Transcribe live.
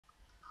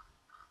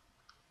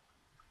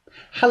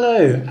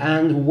Hello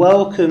and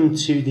welcome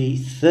to the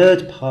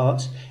third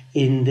part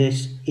in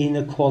this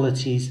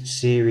Inequalities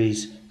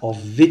series of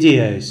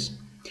videos.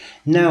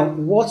 Now,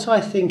 what I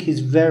think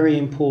is very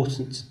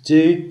important to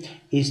do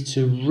is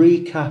to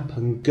recap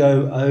and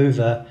go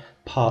over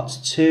part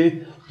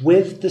 2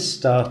 with the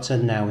starter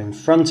now in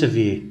front of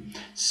you.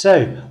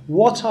 So,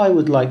 what I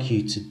would like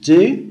you to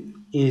do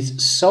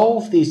is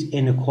solve these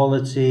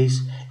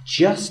inequalities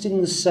just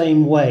in the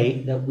same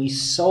way that we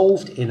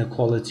solved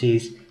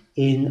inequalities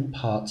in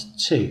part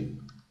 2.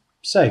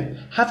 So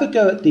have a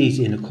go at these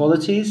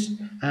inequalities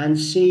and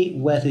see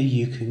whether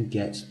you can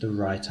get the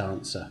right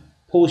answer.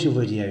 Pause your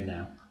video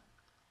now.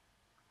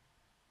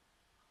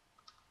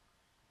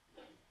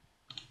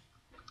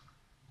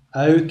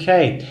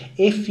 Okay,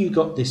 if you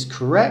got this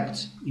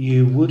correct,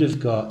 you would have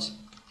got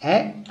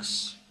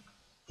x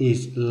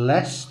is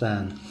less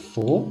than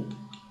 4,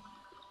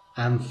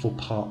 and for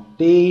part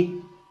B,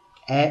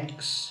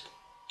 x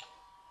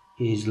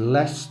is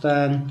less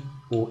than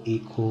or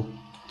equal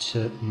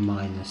to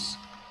minus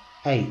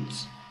 8.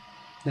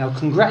 Now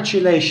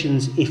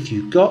congratulations if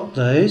you got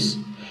those.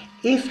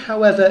 If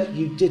however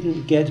you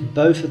didn't get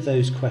both of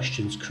those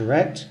questions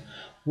correct,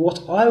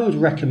 what I would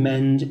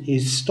recommend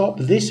is stop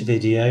this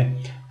video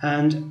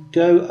and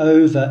go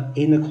over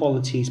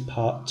Inequalities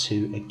part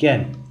 2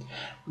 again.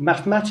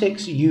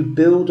 Mathematics, you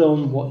build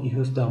on what you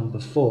have done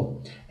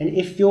before, and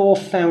if your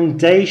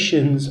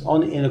foundations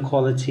on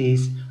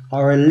inequalities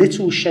are a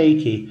little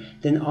shaky,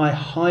 then I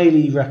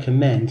highly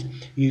recommend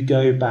you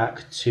go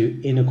back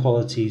to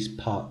Inequalities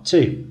part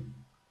 2.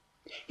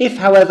 If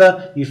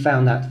however you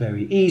found that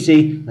very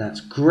easy, that's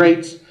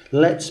great.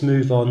 Let's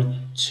move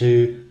on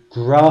to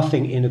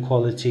graphing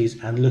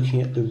inequalities and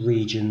looking at the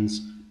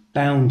regions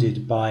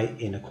bounded by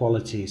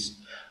inequalities.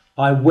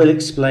 I will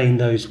explain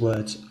those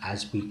words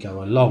as we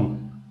go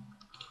along.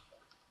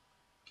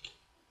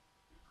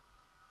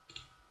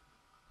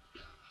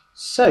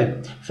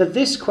 So, for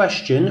this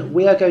question,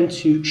 we are going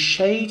to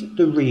shade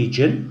the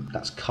region,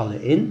 that's colour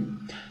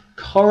in,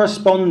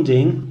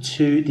 corresponding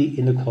to the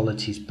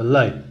inequalities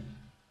below.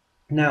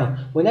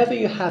 Now, whenever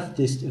you have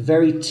this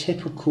very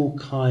typical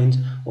kind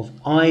of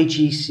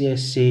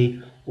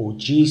iGCSE or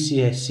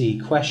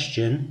GCSE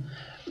question,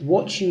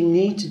 what you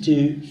need to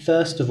do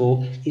first of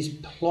all is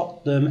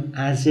plot them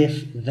as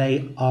if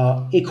they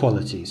are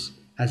equalities,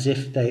 as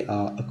if they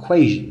are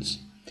equations.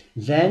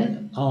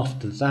 Then,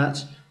 after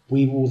that,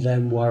 we will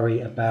then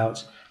worry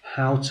about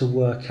how to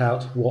work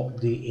out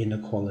what the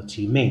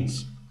inequality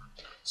means.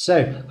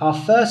 So our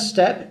first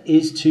step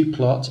is to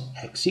plot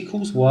x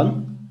equals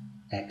 1,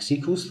 x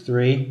equals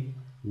 3,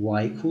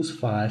 y equals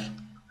 5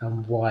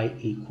 and y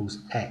equals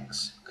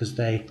x, because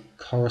they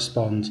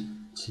correspond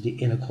to the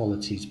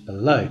inequalities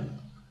below.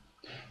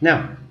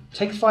 Now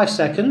take 5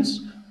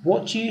 seconds.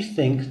 What do you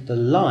think the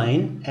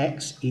line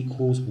x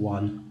equals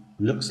 1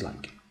 looks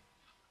like?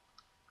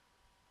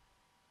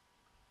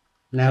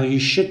 Now you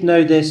should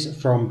know this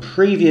from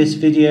previous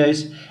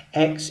videos.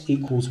 X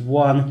equals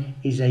 1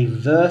 is a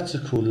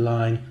vertical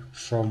line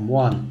from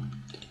 1.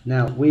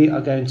 Now we are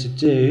going to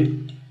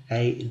do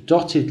a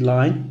dotted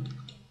line.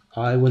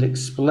 I will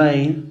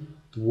explain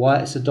why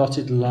it's a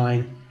dotted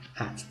line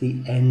at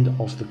the end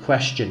of the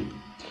question.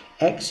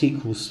 X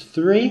equals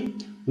 3,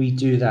 we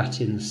do that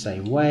in the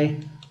same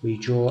way. We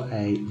draw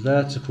a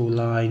vertical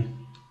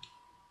line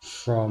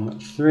from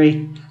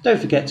 3. Don't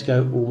forget to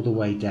go all the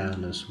way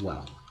down as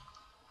well.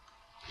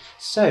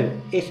 So,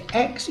 if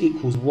x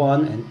equals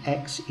 1 and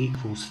x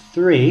equals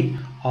 3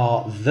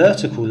 are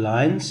vertical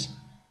lines,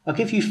 I'll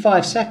give you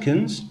 5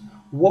 seconds.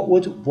 What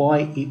would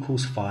y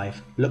equals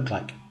 5 look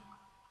like?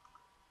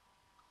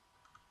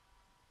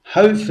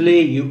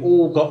 Hopefully you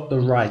all got the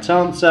right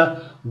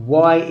answer.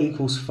 Y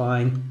equals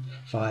 5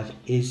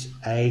 is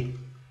a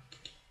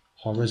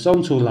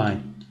horizontal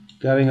line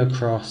going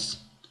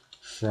across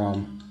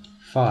from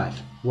 5.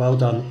 Well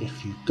done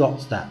if you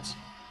got that.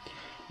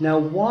 Now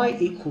y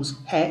equals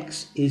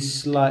x is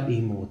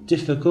slightly more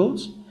difficult.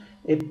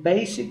 It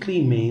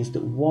basically means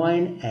that y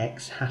and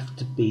x have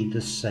to be the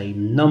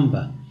same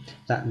number.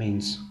 That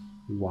means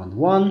 1,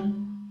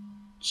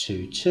 1,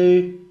 2,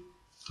 2,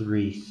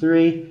 3,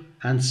 3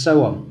 and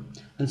so on.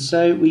 And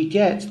so we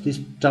get this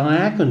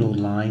diagonal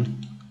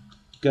line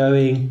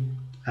going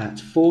at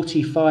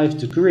 45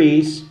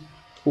 degrees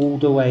all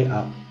the way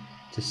up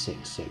to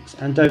 6, 6.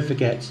 And don't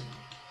forget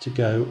to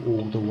go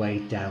all the way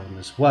down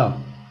as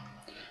well.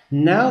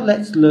 Now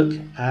let's look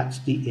at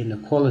the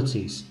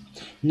inequalities.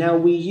 Now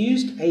we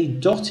used a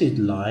dotted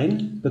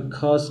line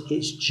because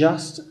it's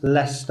just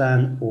less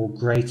than or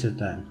greater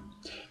than.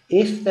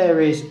 If there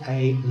is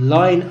a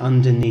line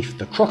underneath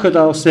the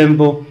crocodile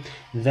symbol,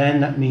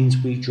 then that means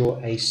we draw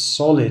a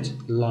solid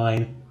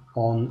line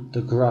on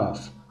the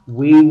graph.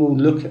 We will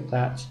look at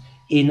that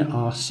in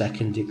our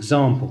second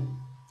example.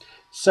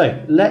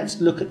 So let's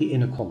look at the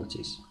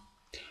inequalities.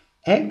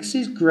 X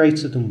is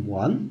greater than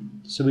 1.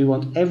 So we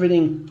want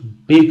everything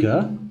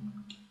bigger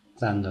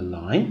than the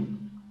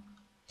line.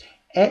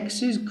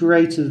 X is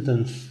greater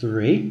than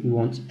 3. We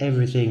want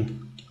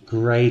everything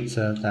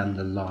greater than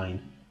the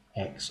line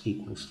x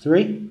equals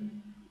 3.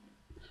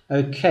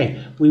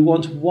 Okay, we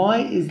want y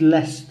is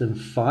less than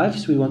 5,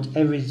 so we want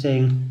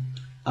everything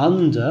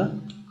under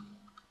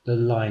the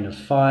line of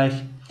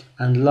 5.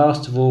 And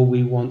last of all,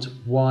 we want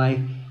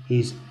y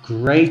is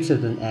greater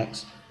than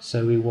x,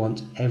 so we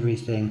want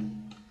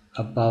everything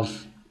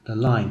above the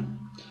line.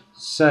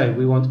 So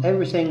we want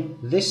everything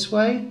this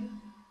way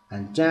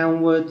and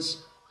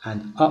downwards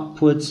and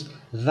upwards.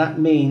 That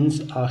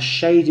means our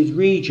shaded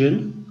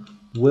region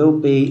will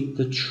be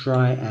the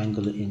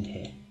triangle in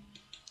here.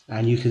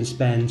 And you can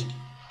spend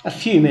a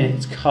few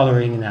minutes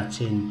colouring that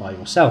in by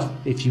yourself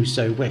if you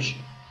so wish.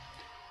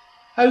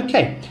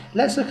 Okay,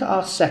 let's look at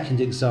our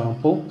second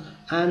example,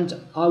 and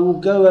I will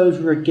go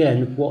over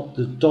again what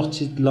the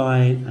dotted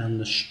line and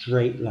the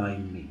straight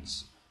line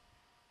means.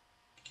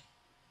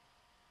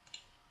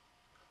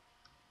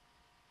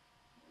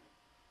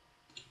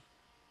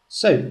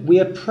 So we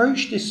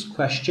approach this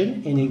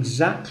question in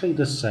exactly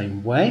the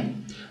same way.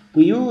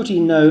 We already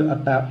know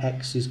about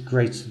x is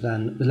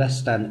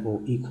less than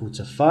or equal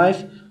to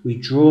 5. We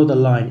draw the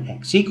line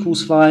x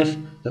equals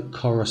 5 that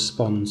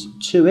corresponds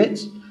to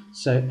it.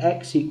 So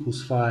x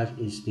equals 5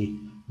 is the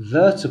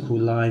vertical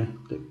line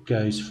that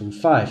goes from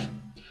 5.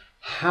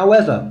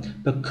 However,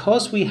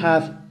 because we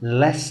have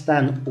less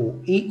than or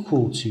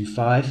equal to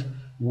 5,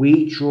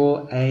 we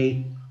draw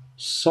a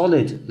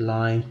solid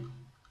line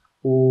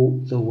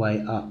all the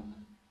way up.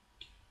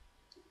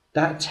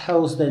 That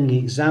tells then the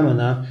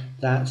examiner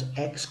that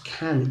x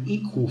can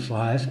equal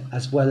 5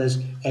 as well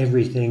as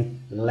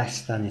everything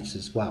less than it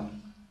as well.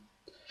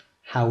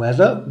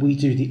 However, we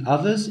do the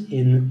others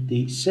in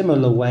the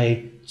similar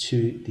way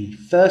to the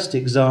first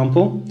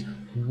example.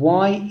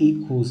 Y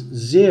equals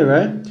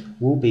 0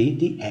 will be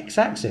the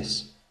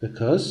x-axis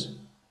because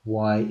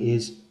y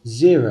is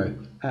 0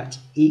 at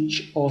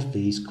each of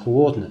these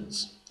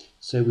coordinates.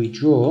 So we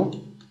draw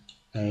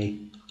a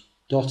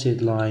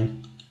dotted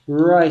line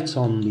right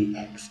on the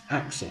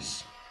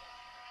x-axis.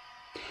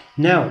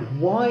 Now,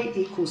 y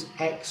equals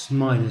x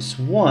minus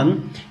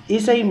 1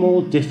 is a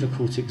more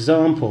difficult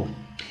example.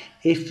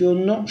 If you're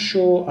not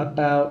sure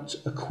about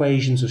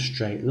equations of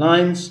straight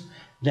lines,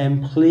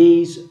 then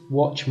please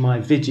watch my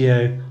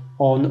video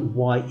on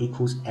y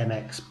equals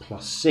mx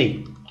plus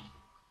c.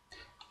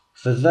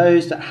 For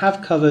those that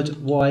have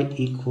covered y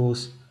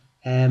equals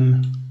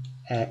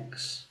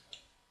mx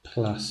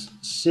plus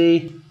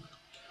c,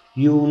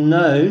 you'll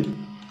know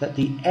that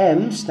the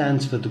m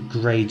stands for the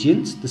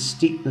gradient, the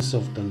steepness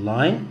of the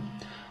line,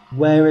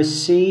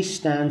 whereas c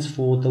stands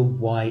for the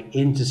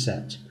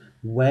y-intercept,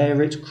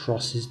 where it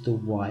crosses the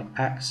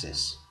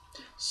y-axis.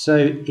 So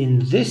in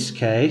this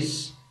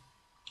case,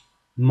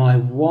 my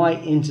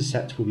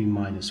y-intercept will be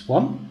minus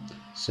 1.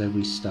 So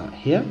we start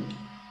here.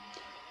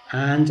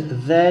 And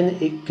then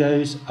it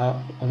goes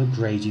up on a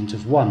gradient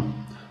of 1.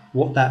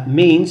 What that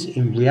means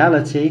in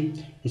reality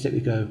is that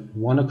we go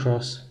 1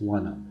 across,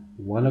 1 up,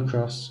 1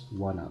 across,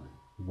 1 up,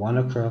 1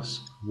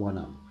 across, 1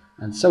 up,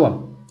 and so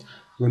on.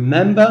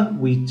 Remember,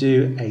 we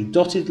do a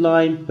dotted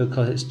line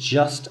because it's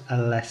just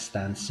a less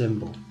than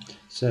symbol.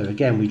 So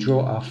again, we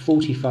draw our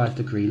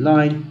 45-degree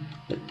line,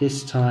 but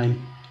this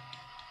time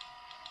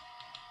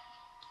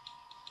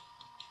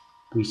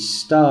we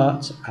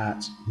start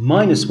at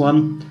minus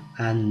 1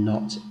 and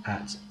not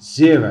at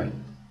 0.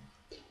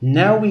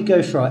 Now we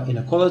go for our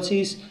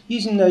inequalities,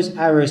 using those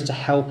arrows to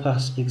help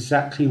us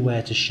exactly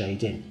where to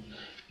shade in.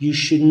 You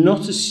should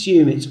not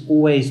assume it's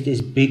always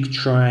this big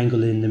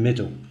triangle in the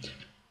middle.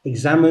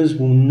 Examiners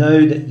will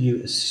know that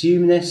you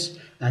assume this,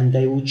 and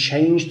they will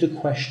change the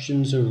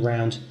questions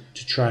around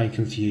to try and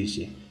confuse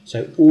you.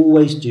 So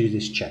always do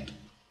this check.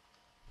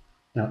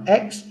 Now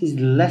x is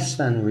less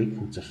than or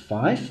equal to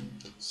 5,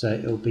 so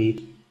it will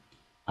be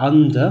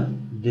under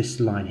this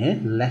line here,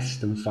 less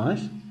than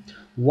 5.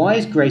 Y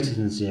is greater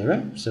than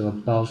 0, so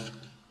above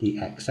the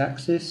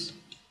x-axis.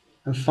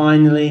 And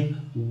finally,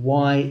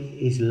 y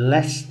is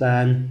less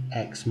than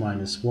x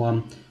minus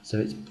 1, so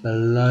it's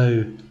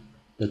below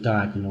the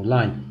diagonal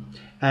line.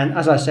 And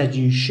as I said,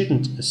 you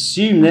shouldn't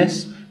assume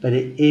this, but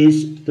it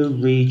is the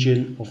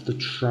region of the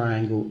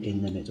triangle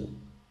in the middle,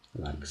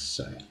 like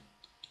so.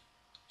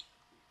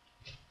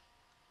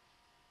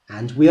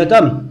 And we are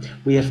done.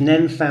 We have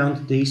then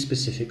found the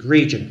specific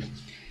region.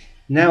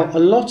 Now, a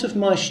lot of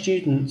my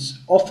students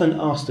often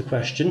ask the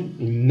question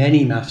in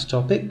many maths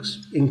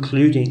topics,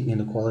 including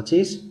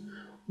inequalities,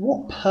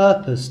 what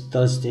purpose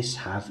does this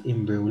have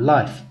in real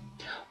life?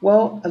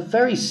 Well, a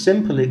very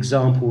simple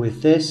example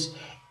with this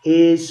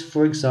is,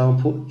 for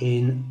example,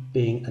 in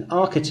being an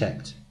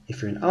architect.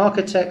 If you're an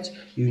architect,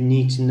 you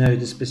need to know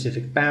the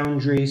specific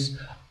boundaries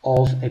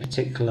of a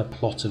particular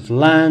plot of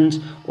land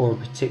or a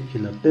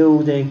particular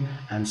building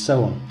and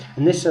so on.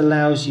 And this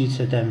allows you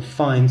to then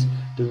find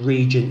the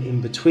region in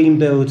between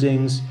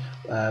buildings,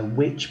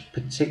 which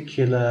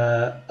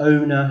particular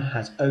owner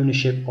has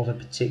ownership of a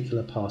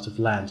particular part of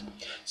land.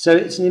 So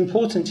it's an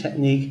important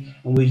technique,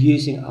 and we're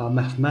using our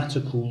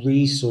mathematical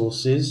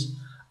resources,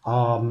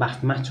 our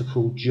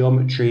mathematical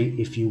geometry,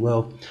 if you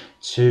will,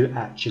 to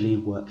actually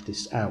work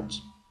this out.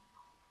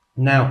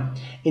 Now,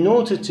 in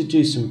order to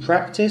do some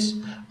practice,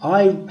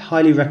 I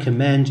highly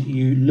recommend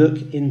you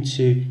look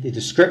into the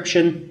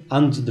description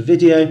under the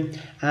video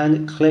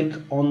and click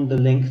on the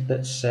link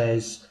that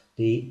says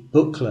the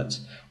booklet.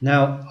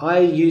 Now, I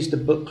use the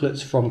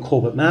booklets from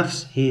Corbett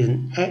Maths. He is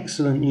an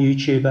excellent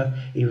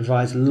YouTuber. He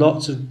provides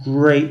lots of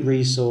great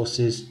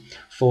resources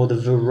for the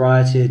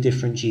variety of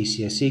different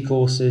GCSE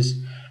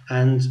courses,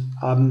 and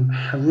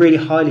I really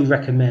highly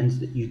recommend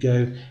that you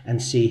go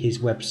and see his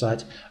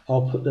website.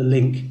 I'll put the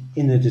link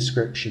in the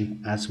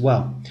description as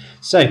well.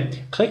 So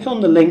click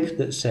on the link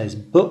that says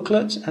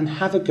booklet and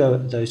have a go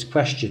at those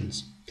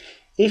questions.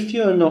 If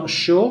you're not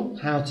sure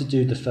how to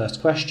do the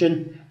first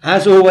question,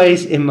 as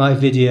always in my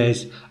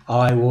videos,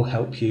 I will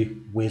help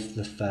you with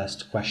the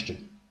first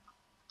question.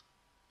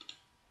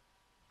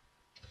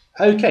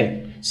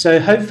 Okay,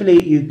 so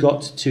hopefully you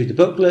got to the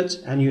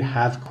booklet and you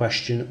have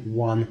question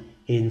 1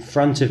 in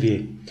front of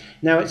you.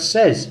 Now it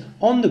says,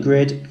 on the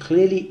grid,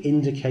 clearly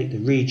indicate the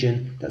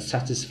region that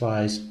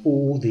satisfies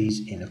all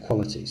these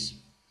inequalities.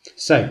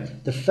 So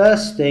the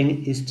first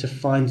thing is to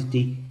find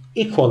the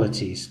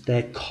equalities,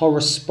 their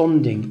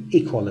corresponding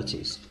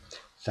equalities.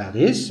 That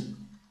is,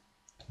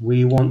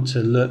 we want to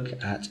look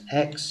at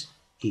x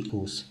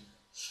equals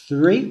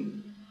 3,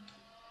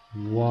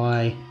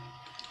 y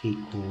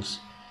equals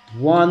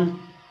 1,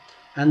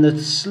 and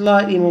the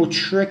slightly more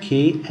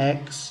tricky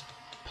x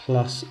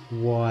plus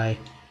y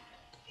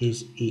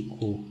is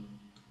equal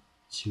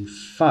to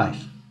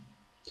 5.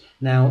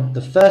 Now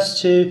the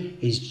first two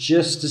is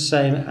just the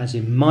same as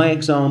in my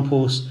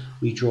examples.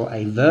 We draw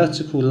a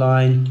vertical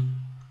line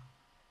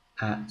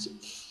at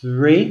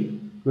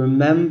 3.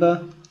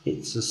 Remember,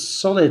 it's a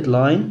solid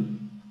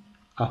line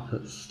up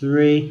at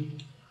 3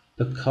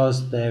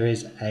 because there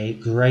is a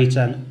greater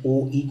than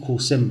or equal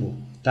symbol.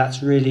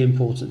 That's really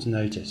important to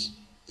notice.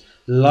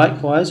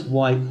 Likewise,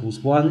 y equals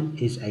 1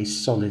 is a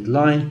solid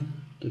line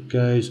that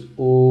goes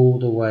all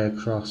the way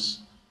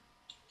across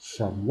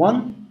from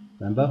 1.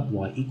 Remember,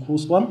 y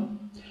equals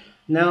 1.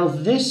 Now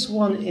this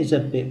one is a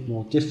bit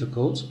more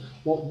difficult.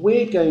 What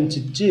we're going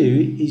to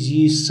do is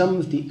use some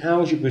of the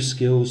algebra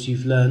skills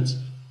you've learnt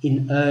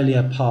in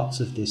earlier parts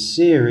of this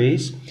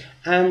series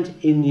and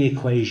in the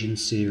equation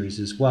series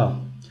as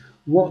well.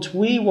 What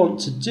we want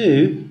to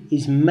do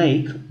is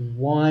make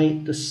y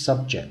the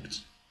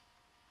subject.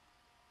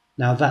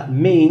 Now that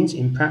means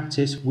in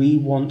practice we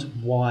want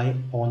y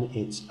on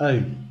its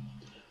own.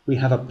 We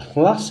have a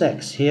plus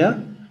x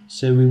here,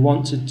 so we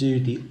want to do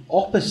the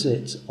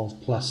opposite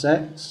of plus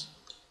x.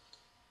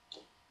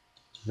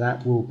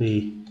 That will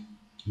be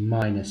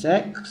minus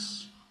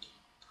x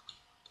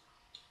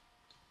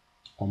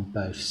on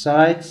both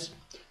sides,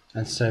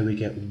 and so we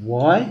get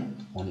y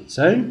on its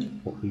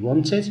own, what we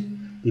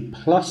wanted. The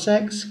plus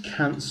x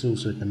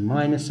cancels with the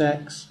minus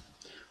x.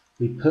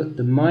 We put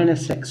the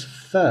minus x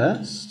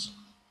first,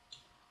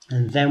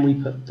 and then we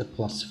put the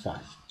plus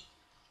 5.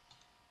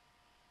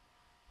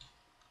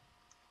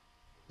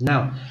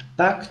 Now,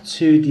 back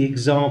to the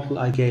example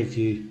I gave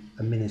you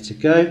a minute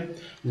ago.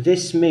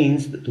 This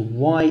means that the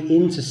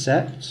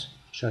y-intercept,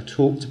 which I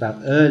talked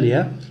about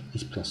earlier,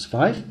 is plus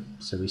 5.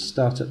 So we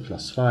start at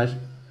plus 5.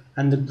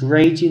 And the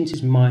gradient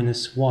is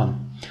minus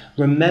 1.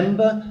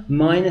 Remember,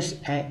 minus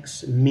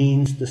x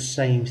means the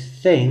same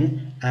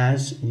thing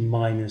as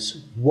minus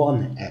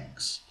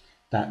 1x.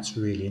 That's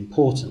really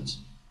important.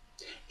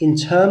 In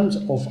terms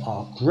of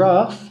our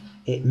graph,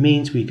 it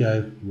means we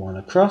go 1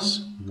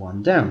 across,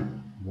 1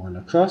 down, 1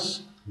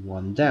 across,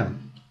 1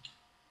 down,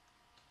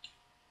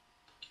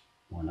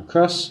 1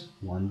 across,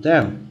 1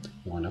 down,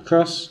 1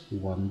 across,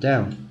 1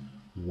 down,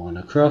 1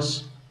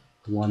 across,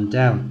 1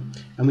 down.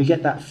 And we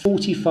get that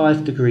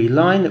 45-degree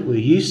line that we're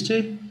used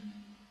to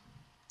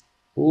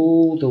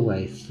all the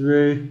way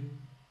through,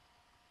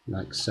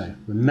 like so.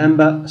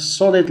 Remember, a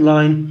solid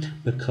line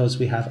because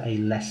we have a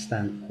less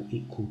than or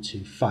equal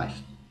to 5.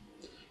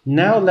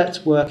 Now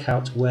let's work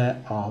out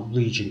where our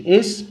region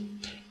is.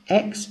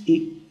 X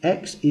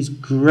is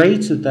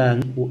greater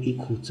than or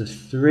equal to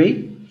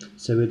 3,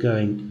 so we're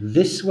going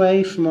this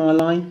way from our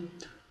line.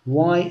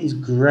 Y is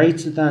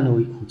greater than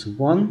or equal to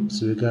 1,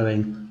 so we're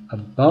going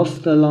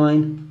above the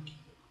line.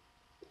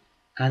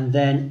 And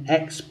then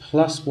x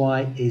plus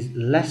y is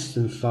less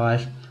than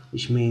 5,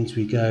 which means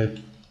we go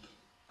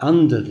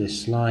under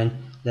this line.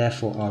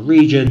 Therefore our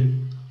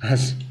region,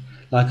 as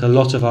like a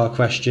lot of our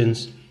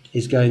questions,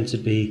 is going to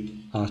be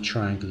our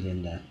triangle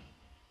in there.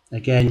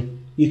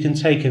 Again, you can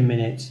take a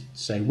minute to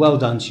say well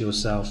done to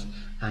yourself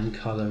and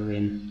colour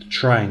in the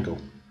triangle.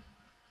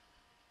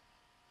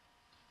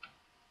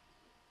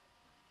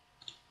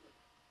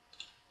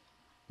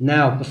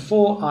 Now,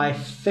 before I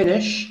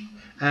finish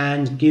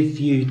and give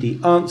you the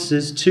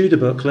answers to the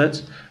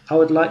booklet, I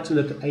would like to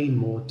look at a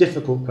more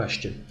difficult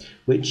question,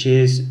 which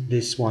is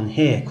this one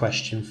here,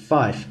 question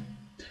 5.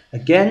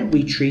 Again,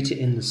 we treat it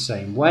in the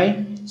same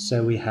way.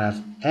 So we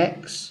have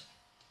x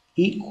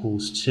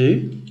equals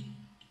 2,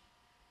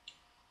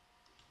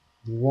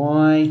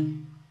 y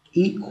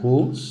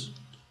equals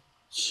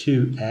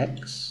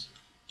 2x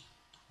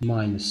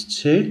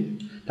minus 2.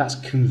 That's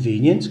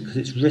convenient because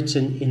it's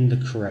written in the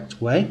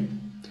correct way.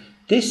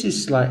 This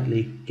is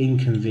slightly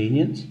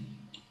inconvenient.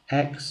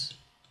 X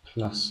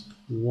plus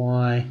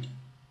y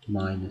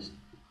minus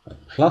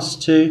plus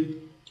 2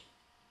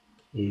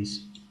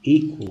 is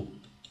equal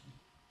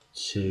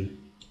to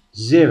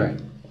 0.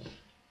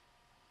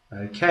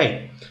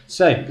 Okay,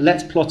 so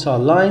let's plot our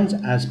lines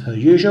as per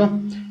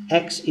usual.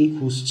 X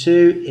equals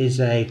 2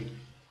 is a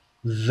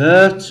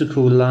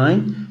vertical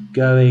line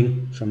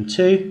going from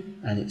 2,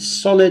 and it's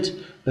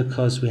solid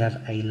because we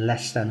have a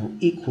less than or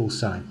equal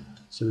sign.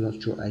 So we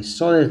want to draw a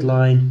solid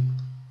line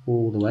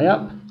all the way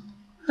up,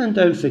 and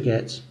don't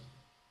forget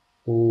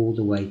all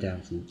the way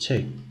down from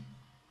 2.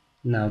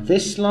 Now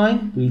this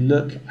line, we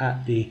look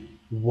at the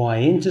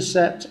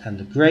y-intercept and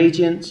the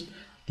gradient.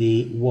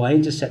 The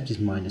y-intercept is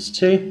minus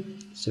 2,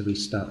 so we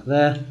start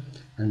there.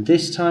 And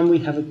this time we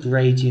have a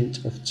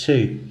gradient of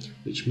 2,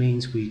 which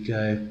means we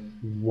go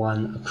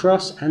 1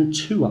 across and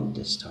 2 up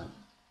this time.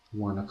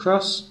 1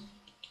 across,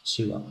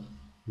 2 up.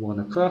 1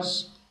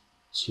 across,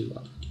 2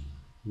 up.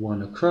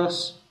 1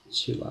 across,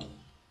 2 up.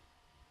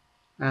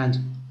 And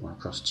 1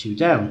 across, 2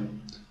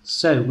 down.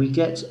 So we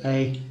get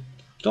a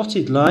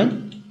dotted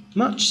line,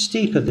 much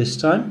steeper this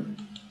time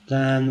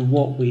than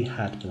what we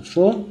had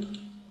before.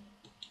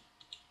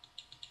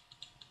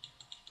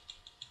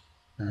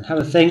 And have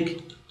a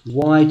think,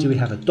 why do we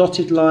have a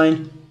dotted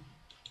line?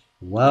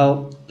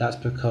 Well, that's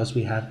because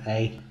we have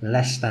a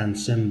less than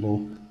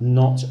symbol,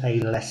 not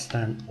a less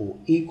than or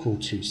equal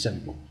to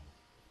symbol.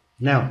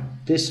 Now,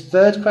 this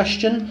third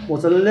question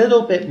was a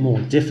little bit more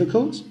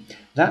difficult.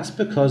 That's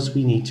because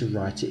we need to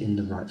write it in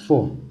the right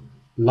form.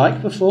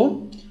 Like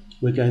before,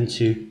 we're going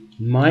to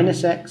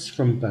minus x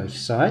from both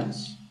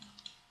sides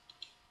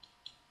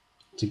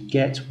to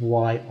get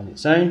y on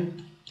its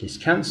own. This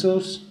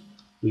cancels.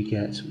 We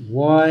get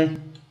y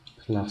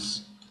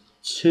plus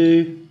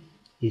 2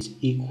 is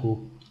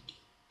equal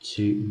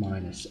to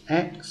minus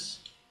x.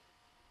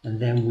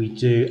 And then we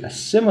do a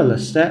similar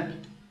step,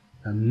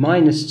 a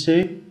minus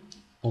 2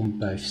 on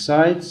both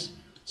sides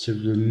to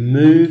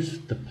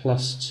remove the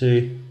plus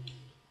 2.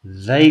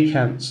 They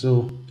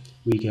cancel.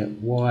 We get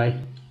y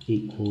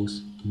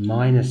equals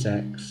minus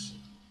x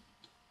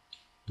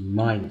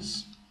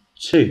minus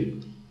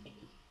 2.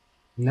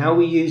 Now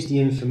we use the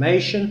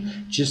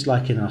information just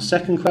like in our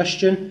second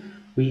question.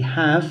 We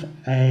have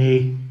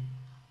a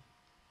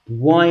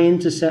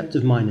y-intercept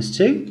of minus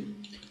 2,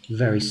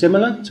 very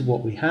similar to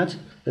what we had,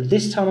 but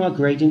this time our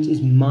gradient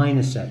is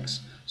minus x.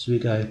 So we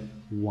go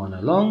 1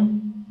 along,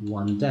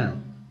 1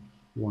 down,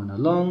 1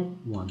 along,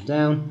 1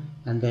 down,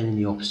 and then in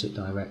the opposite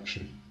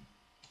direction,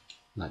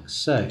 like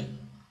so.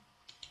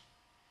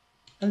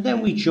 And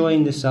then we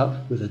join this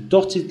up with a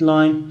dotted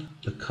line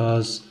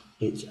because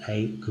it's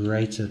a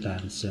greater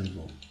than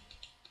symbol.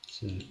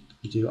 So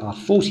we do our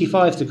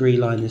 45-degree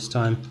line this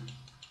time.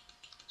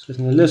 It's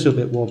getting a little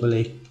bit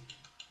wobbly,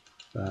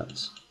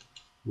 but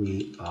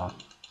we are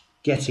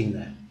getting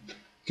there.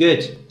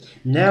 Good.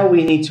 Now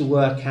we need to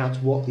work out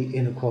what the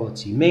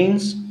inequality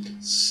means.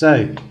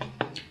 So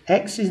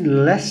x is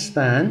less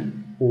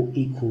than or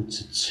equal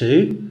to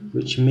 2,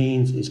 which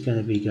means it's going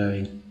to be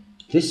going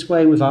this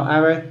way with our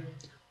arrow.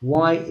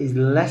 Y is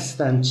less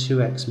than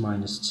 2x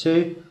minus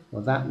 2.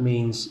 Well, that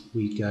means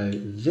we go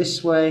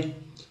this way. And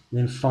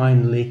then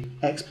finally,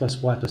 x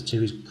plus y plus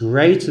 2 is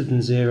greater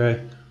than 0.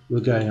 We're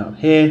going up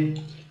here.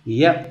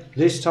 Yep,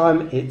 this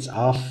time it's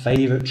our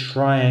favourite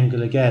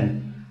triangle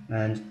again.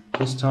 And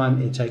this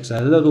time it takes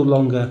a little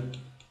longer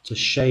to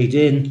shade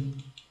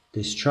in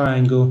this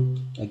triangle.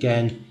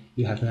 Again,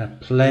 you have to have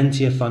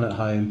plenty of fun at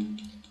home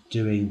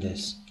doing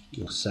this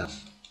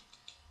yourself.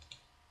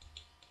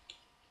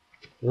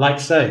 Like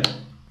so.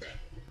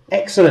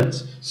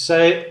 Excellent.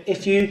 So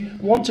if you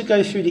want to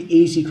go through the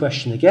easy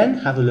question again,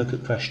 have a look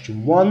at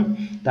question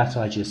 1 that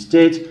I just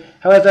did.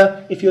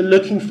 However, if you're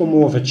looking for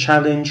more of a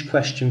challenge,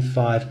 question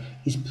 5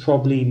 is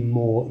probably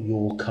more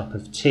your cup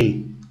of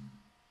tea.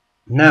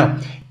 Now,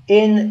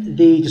 in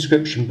the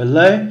description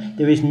below,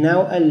 there is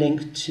now a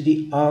link to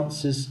the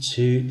answers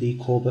to the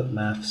Corbett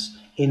Maths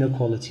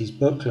Inequalities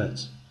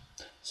booklet.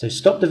 So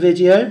stop the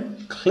video,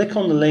 click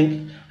on the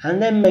link,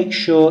 and then make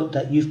sure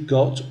that you've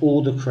got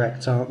all the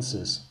correct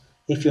answers.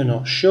 If you're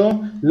not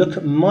sure, look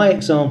at my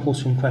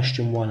examples from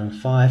question 1 and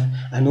 5,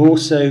 and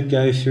also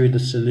go through the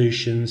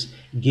solutions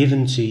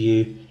given to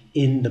you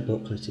in the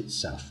booklet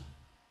itself.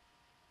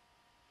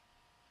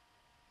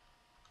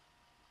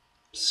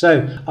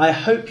 So I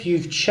hope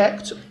you've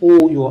checked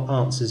all your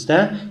answers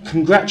there.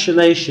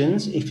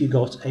 Congratulations if you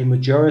got a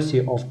majority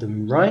of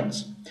them right.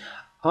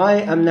 I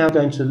am now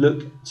going to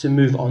look to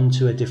move on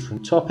to a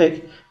different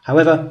topic.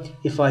 However,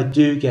 if I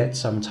do get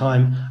some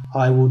time,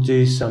 I will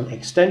do some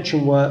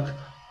extension work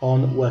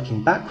on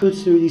working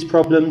backwards through these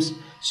problems.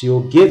 So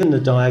you're given the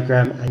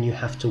diagram and you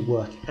have to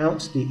work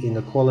out the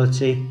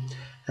inequality.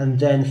 And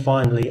then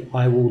finally,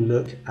 I will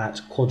look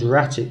at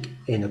quadratic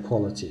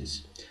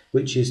inequalities,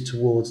 which is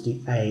towards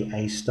the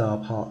A star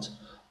part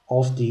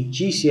of the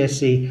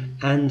GCSE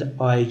and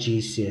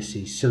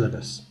iGCSE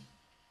syllabus.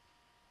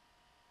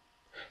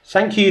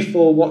 Thank you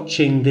for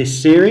watching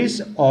this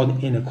series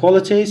on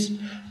inequalities.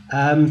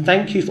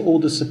 Thank you for all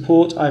the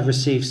support I've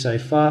received so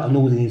far and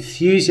all the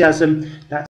enthusiasm. That's